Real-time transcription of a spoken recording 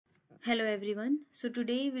Hello everyone. So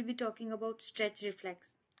today we'll be talking about stretch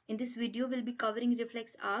reflex. In this video we'll be covering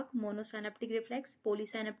reflex arc, monosynaptic reflex,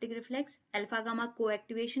 polysynaptic reflex, alpha gamma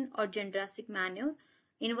coactivation or Jendrassik maneuver,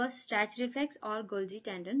 inverse stretch reflex or Golgi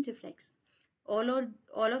tendon reflex. All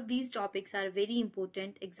of these topics are very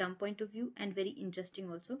important exam point of view and very interesting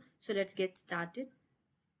also. So let's get started.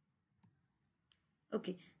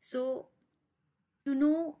 Okay, so to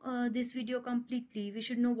know this video completely, we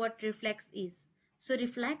should know what reflex is. So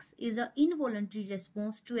reflex is an involuntary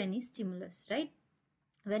response to any stimulus, right?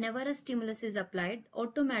 Whenever a stimulus is applied,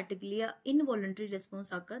 automatically an involuntary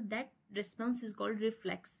response occurs. That response is called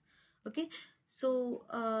reflex. Okay, so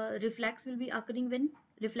reflex will be occurring when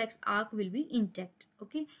reflex arc will be intact.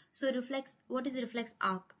 Okay, so reflex, what is reflex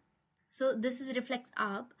arc? So this is reflex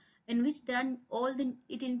arc in which there are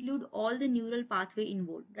it include all the neural pathway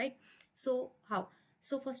involved, right? So how?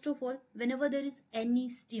 So first of all, whenever there is any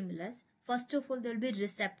stimulus, first of all there will be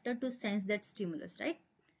receptor to sense that stimulus, right?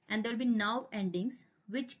 And there will be nerve endings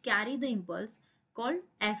which carry the impulse called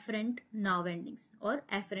afferent nerve endings or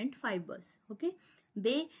afferent fibers. Okay,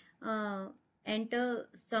 they enter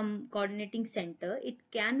some coordinating center. It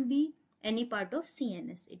can be any part of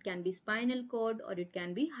CNS. It can be spinal cord or it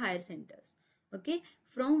can be higher centers. Okay,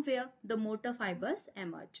 from where the motor fibers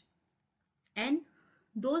emerge. And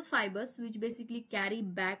those fibers which basically carry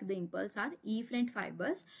back the impulse are efferent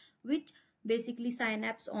fibers, which basically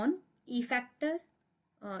synapse on effector.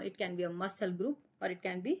 It can be a muscle group or it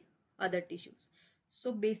can be other tissues.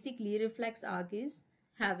 So basically reflex arc is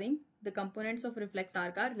having the components of reflex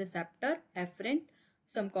arc are receptor, afferent,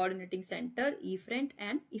 some coordinating center, efferent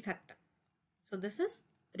and effector. So this is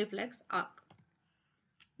reflex arc.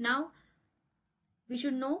 Now we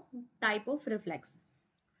should know type of reflex.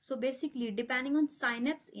 So basically, depending on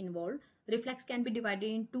synapse involved, reflex can be divided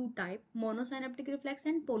in two types, monosynaptic reflex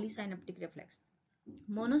and polysynaptic reflex.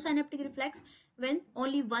 Monosynaptic reflex when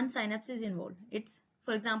only one synapse is involved. It's,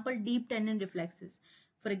 for example, deep tendon reflexes.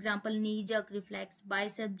 For example, knee jerk reflex,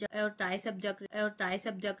 bicep jerk or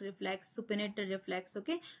tricep jerk reflex, supinator reflex.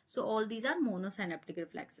 Okay, so all these are monosynaptic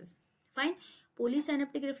reflexes. Fine.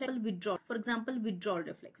 Polysynaptic reflex withdrawal. For example, withdrawal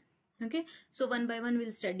reflex. Okay, so one by one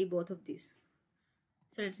we'll study both of these.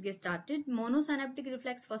 So let's get started. Monosynaptic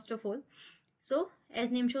reflex first of all. So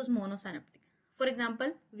as name shows, monosynaptic. For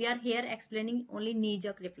example, we are here explaining only knee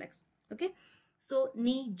jerk reflex. Okay, so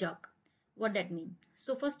knee jerk, what that mean?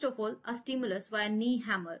 So first of all, a stimulus via knee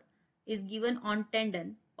hammer is given on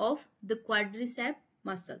tendon of the quadricep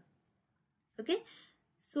muscle. Okay,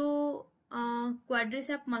 so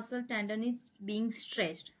quadricep muscle tendon is being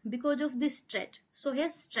stretched. Because of this stretch, so here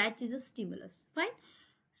stretch is a stimulus. Fine.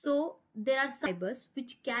 So there are some fibers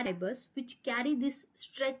which carry this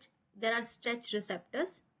stretch. There are stretch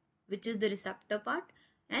receptors, which is the receptor part,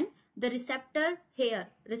 and the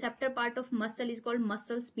receptor part of muscle is called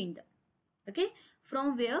muscle spindle. Okay,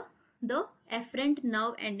 from where the afferent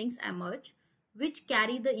nerve endings emerge, which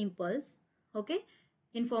carry the impulse. Okay,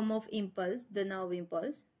 in form of impulse, the nerve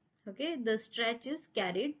impulse. Okay, the stretch is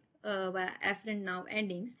carried via afferent nerve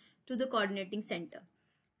endings to the coordinating center.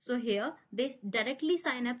 So here they directly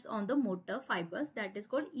synapse on the motor fibers, that is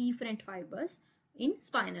called efferent fibers in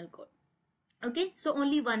spinal cord. Okay, so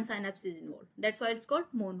only one synapse is involved. That's why it's called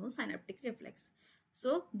monosynaptic reflex.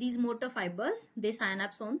 So these motor fibers, they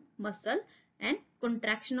synapse on muscle and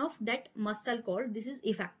contraction of that muscle called, this is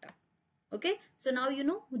effector. Okay, so now you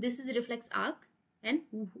know this is reflex arc. And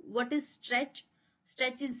what is stretch?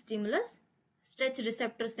 Stretch is stimulus. Stretch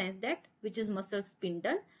receptor sense that, which is muscle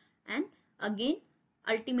spindle. And again,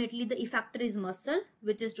 ultimately the effector is muscle,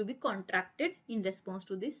 which is to be contracted in response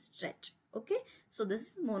to this stretch. Okay, so this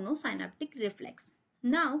is monosynaptic reflex.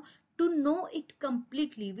 Now to know it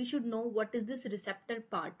completely, we should know what is this receptor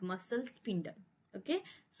part, muscle spindle. Okay,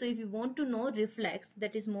 so if you want to know reflex,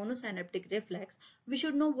 that is monosynaptic reflex, we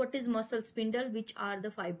should know what is muscle spindle, which are the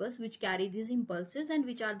fibers which carry these impulses, and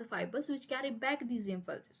which are the fibers which carry back these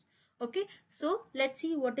impulses. Okay, so let's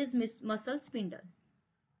see what is muscle spindle.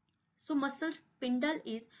 So muscle spindle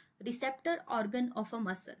is receptor organ of a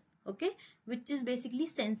muscle, okay, which is basically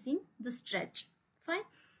sensing the stretch. Fine.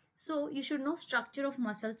 So you should know structure of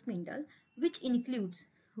muscle spindle, which includes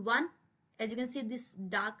one, as you can see, this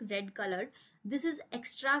dark red colored, this is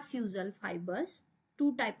extrafusal fibers.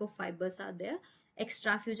 Two type of fibers are there,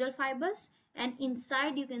 extrafusal fibers, and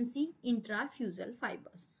inside you can see intrafusal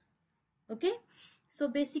fibers. Okay, so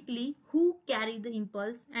basically who carry the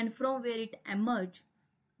impulse and from where it emerge,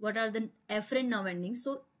 what are the afferent nerve endings?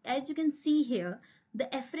 So as you can see here, the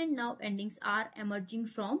afferent nerve endings are emerging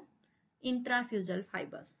from intrafusal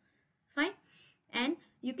fibers. Fine. And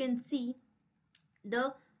you can see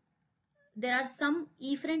the there are some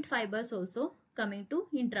efferent fibers also coming to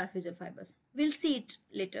intrafugal fibers. We'll see it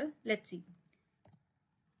later. Let's see.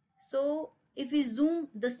 So if we zoom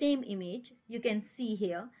the same image, you can see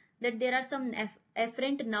here that there are some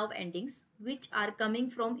efferent nerve endings which are coming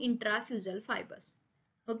from intrafusal fibers.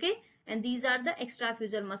 Okay, and these are the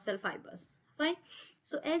extrafusal muscle fibers. Fine.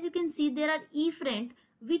 So as you can see, there are efferent,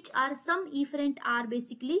 which are some efferent are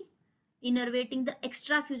basically innervating the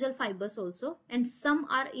extrafusal fibers also, and some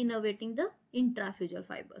are innervating the intrafusal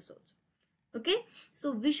fibers also. Okay,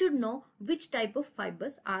 so we should know which type of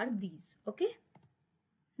fibers are these. Okay,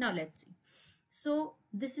 now let's see. So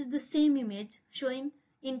this is the same image showing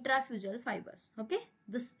intrafusal fibers. Okay,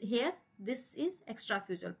 this is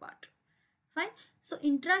extrafusal part. Fine. So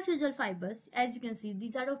intrafusal fibers, as you can see,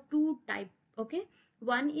 these are of two type. Okay,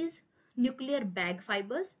 one is nuclear bag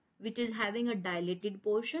fibers, which is having a dilated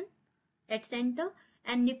portion at center,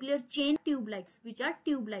 and nuclear chain tube-like, which are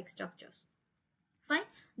tube-like structures. Fine.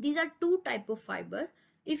 These are two type of fiber.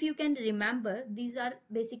 If you can remember, these are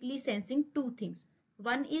basically sensing two things.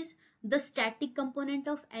 One is the static component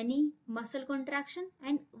of any muscle contraction,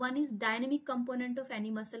 and one is dynamic component of any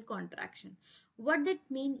muscle contraction. What that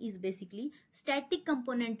mean is basically static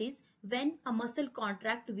component is when a muscle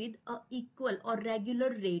contract with a equal or regular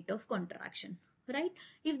rate of contraction, right?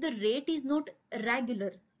 If the rate is not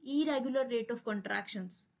regular, irregular rate of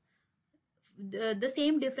contractions, the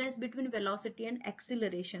same difference between velocity and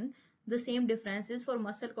acceleration, the same difference is for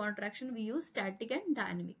muscle contraction, we use static and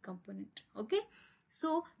dynamic component. Okay,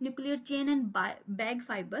 so nuclear chain and bag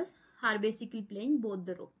fibers are basically playing both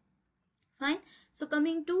the role. Fine. So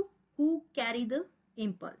coming to who carry the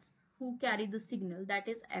impulse, who carry the signal, that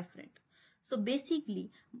is afferent. So basically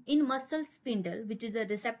in muscle spindle, which is a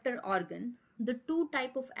receptor organ, the two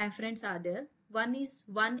type of afferents are there. One is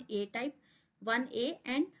 1A type, 1A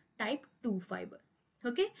and type 2 fiber.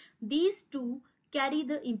 Okay, these two carry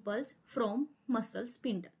the impulse from muscle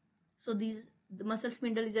spindle. So the muscle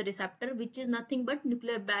spindle is a receptor, which is nothing but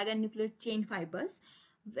nuclear bag and nuclear chain fibers,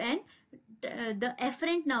 and the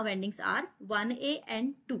afferent nerve endings are 1A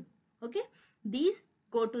and 2. Okay, these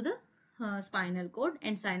go to the spinal cord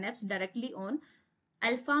and synapse directly on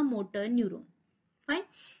alpha motor neuron. Fine.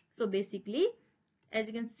 So basically, as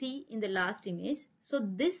you can see in the last image, so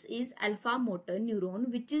this is alpha motor neuron,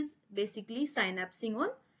 which is basically synapsing on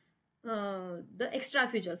the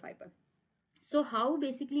extrafusal fiber. So how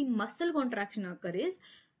basically muscle contraction occurs is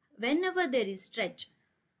whenever there is stretch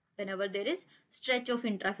of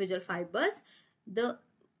intrafusal fibers, the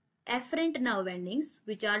afferent nerve endings,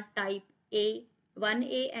 which are type A,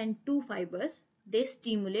 1A and 2 fibers, they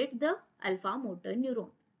stimulate the alpha motor neuron,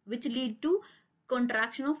 which lead to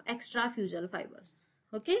contraction of extrafusal fibers.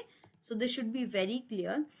 Okay, so this should be very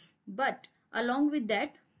clear. But along with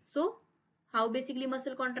that, so how basically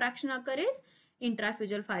muscle contraction occurs is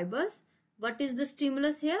intrafusal fibers. What is the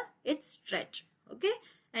stimulus here? It's stretch. Okay,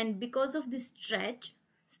 and because of this stretch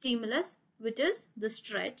stimulus, which is the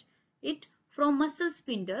stretch, it from muscle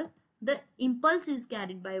spindle, the impulse is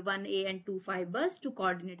carried by 1A and 2 fibers to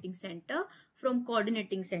coordinating center. From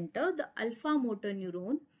coordinating center, the alpha motor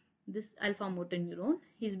neuron, this alpha motor neuron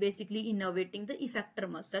is basically innervating the effector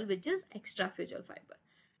muscle, which is extrafusal fiber.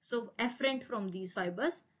 So afferent from these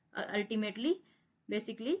fibers ultimately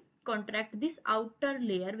basically contract this outer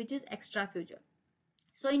layer, which is extrafusal.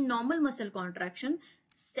 So in normal muscle contraction,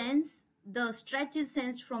 the stretch is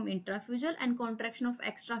sensed from intrafusal and contraction of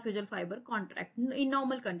extrafusal fiber contract in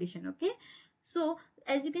normal condition. Okay, so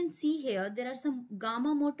as you can see here, there are some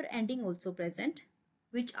gamma motor ending also present,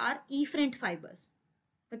 which are efferent fibers.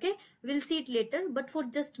 Okay, we'll see it later, but for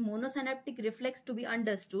just monosynaptic reflex to be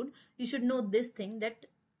understood, you should know this thing, that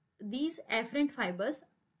these afferent fibers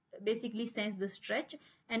basically sense the stretch,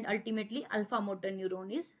 and ultimately alpha motor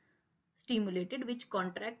neuron is stimulated, which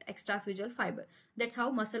contract extrafusal fiber. That's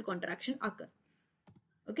how muscle contraction occur.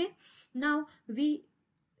 Okay, now we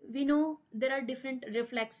know there are different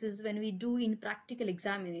reflexes. When we do in practical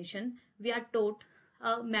examination, we are taught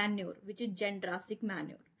a maneuver, which is Jendrassik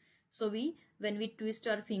maneuver. So when we twist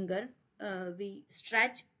our finger, we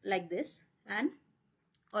stretch like this,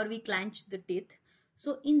 or we clench the teeth.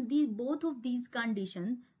 So in both of these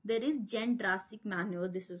conditions, there is Jendrassik maneuver,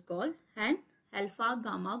 this is called, and alpha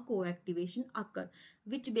gamma coactivation occur,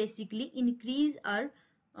 which basically increase our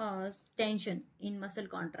tension in muscle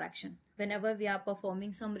contraction. Whenever we are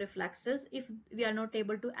performing some reflexes, if we are not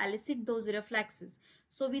able to elicit those reflexes,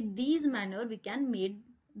 so with these maneuver we can make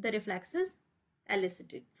the reflexes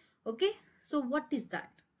elicited. Okay, so what is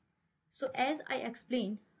that? So as I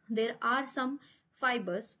explained, there are some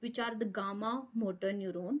fibers which are the gamma motor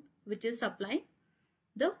neuron, which is supplying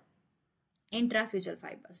the intrafusal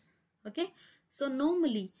fibers. Okay, so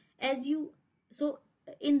normally as you, so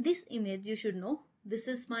in this image you should know this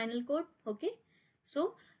is spinal cord. Okay,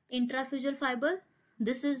 so intraphyseal fiber,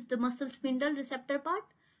 this is the muscle spindle receptor part.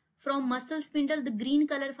 From muscle spindle, the green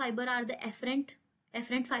color fiber are the afferent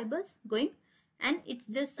fibers going, and it's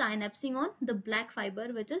just synapsing on the black fiber,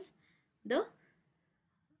 which is the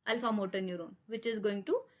alpha motor neuron, which is going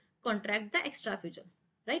to contract the extraphyseal,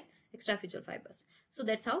 right? Extraphyseal fibers. So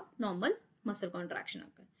that's how normal muscle contraction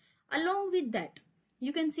occur. Along with that,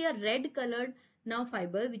 you can see a red colored now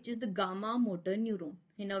fiber, which is the gamma motor neuron,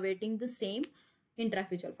 innervating the same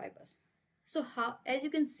intraphyseal fibers. So how, as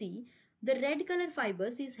you can see, the red color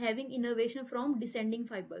fibers is having innervation from descending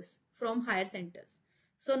fibers from higher centers.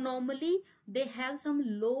 So normally they have some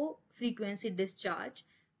low frequency discharge,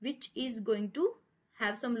 which is going to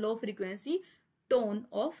have some low frequency tone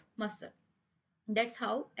of muscle. That's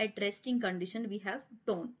how at resting condition we have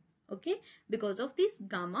tone, okay, because of this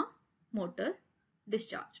gamma motor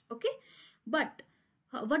discharge. Okay, but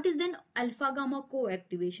what is then alpha gamma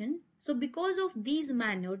co-activation? So because of these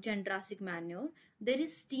manure, Jendrassik manure, there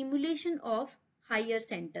is stimulation of higher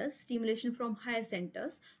centers, stimulation from higher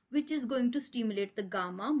centers, which is going to stimulate the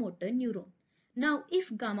gamma motor neuron. Now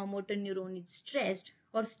if gamma motor neuron is stressed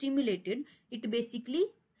or stimulated, it basically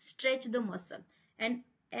stretch the muscle, and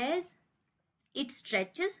as it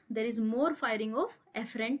stretches, there is more firing of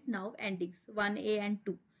afferent nerve endings 1A and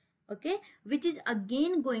 2, okay, which is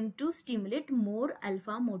again going to stimulate more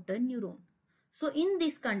alpha motor neuron. So in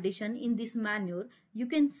this condition, in this manner, you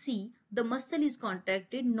can see the muscle is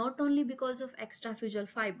contracted not only because of extraphyseal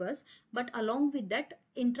fibers, but along with that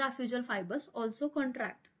intraphyseal fibers also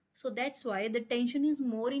contract. So that's why the tension is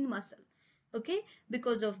more in muscle. Okay,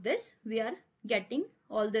 because of this we are getting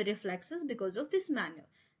all the reflexes because of this manner,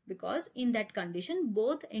 because in that condition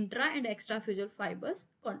both intra and extraphyseal fibers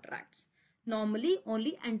contracts. Normally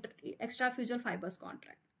only extraphyseal fibers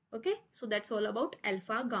contract. Okay, so that's all about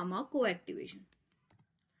alpha gamma co-activation.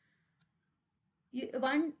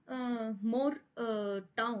 One more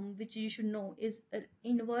term which you should know is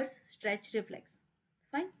inverse stretch reflex.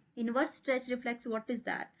 Fine, inverse stretch reflex, what is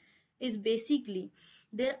that? Is basically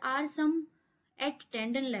there are some at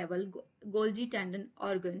tendon level, Golgi tendon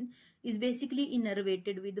organ is basically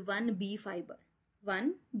innervated with 1B fiber.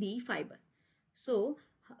 1B fiber. So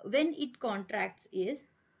when it contracts is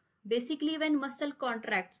basically when muscle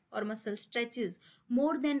contracts or muscle stretches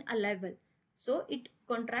more than a level, so it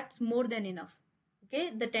contracts more than enough. Okay,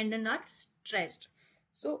 the tendon are stretched.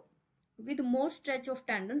 So with more stretch of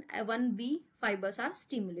tendon, 1B fibers are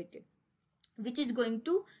stimulated, which is going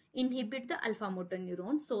to inhibit the alpha motor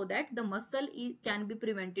neuron so that the muscle can be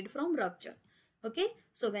prevented from rupture. Okay,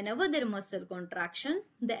 so whenever there muscle contraction,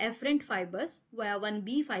 the afferent fibers via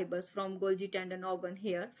 1B fibers from Golgi tendon organ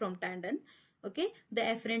here from tendon, okay, the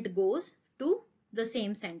afferent goes to the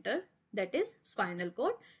same center, that is spinal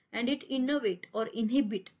cord, and it innervate or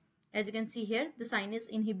inhibit. As you can see here, the sign is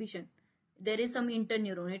inhibition. There is some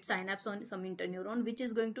interneuron, it synapse on some interneuron which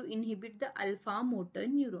is going to inhibit the alpha motor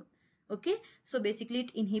neuron. Okay, so basically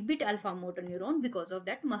it inhibit alpha motor neuron, because of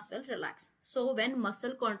that muscle relax. So when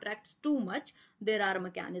muscle contracts too much, there are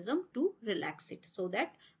mechanism to relax it so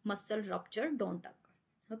that muscle rupture don't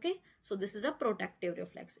occur. Okay, so this is a protective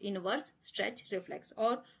reflex, inverse stretch reflex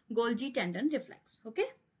or Golgi tendon reflex. Okay,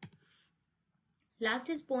 last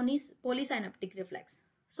is polysynaptic reflex.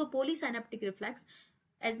 So polysynaptic reflex,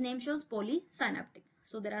 as name shows, polysynaptic.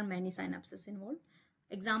 So there are many synapses involved.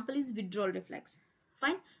 Example is withdrawal reflex.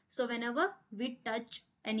 Fine. So whenever we touch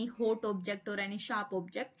any hot object or any sharp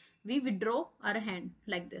object, we withdraw our hand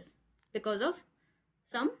like this because of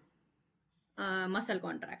some muscle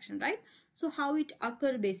contraction, right? So how it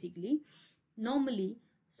occur basically, normally,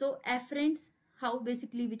 so afferents, how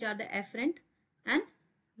basically which are the afferent and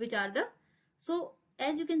which are the, so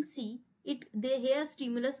as you can see, the hair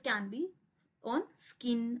stimulus can be on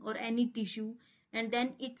skin or any tissue, and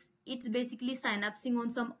then it's basically synapsing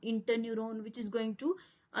on some interneuron which is going to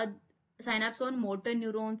synapse on motor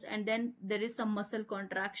neurons, and then there is some muscle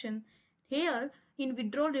contraction. Here in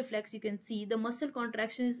withdrawal reflex, you can see the muscle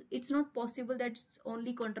contraction is, it's not possible that it's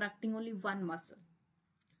only contracting only one muscle.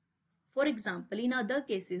 For example, in other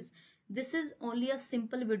cases, this is only a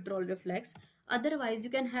simple withdrawal reflex. Otherwise, you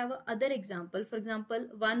can have other example. For example,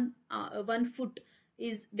 one foot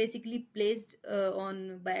is basically placed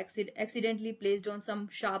accidentally placed on some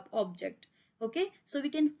sharp object. Okay, so we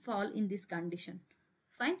can fall in this condition.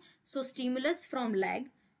 Fine. So stimulus from leg,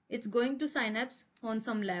 it's going to synapse on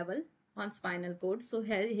some level on spinal cord. So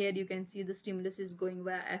here you can see the stimulus is going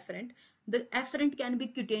via afferent. The afferent can be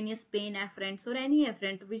cutaneous pain afferents or any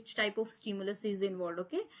afferent, which type of stimulus is involved.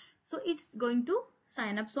 Okay, so it's going to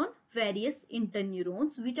synapse on various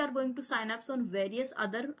interneurons, which are going to synapse on various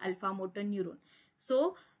other alpha motor neuron.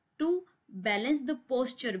 So to balance the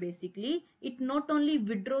posture, basically it not only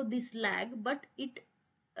withdraw this lag, but it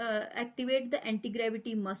activate the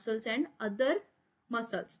anti-gravity muscles and other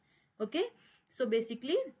muscles. Okay, so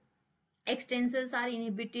basically extensors are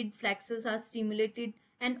inhibited, flexors are stimulated,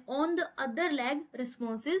 and on the other leg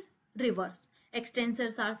response is reverse.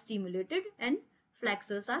 Extensors are stimulated and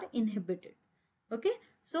flexors are inhibited. Okay,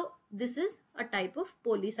 so this is a type of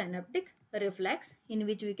polysynaptic reflex in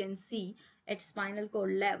which we can see at spinal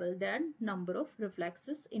cord level there are number of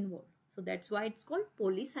reflexes involved. So that's why it's called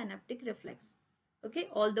polysynaptic reflex. Okay,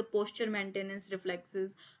 all the posture maintenance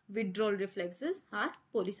reflexes, withdrawal reflexes are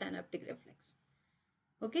polysynaptic reflex.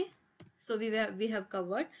 Okay, so we have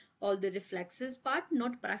covered all the reflexes part,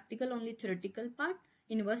 not practical, only theoretical part.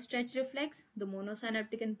 Inverse stretch reflex, the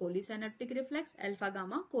monosynaptic and polysynaptic reflex, alpha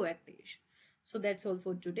gamma coactivation. So that's all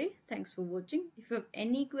for today. Thanks for watching. If you have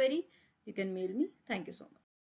any query, you can mail me. Thank you so much.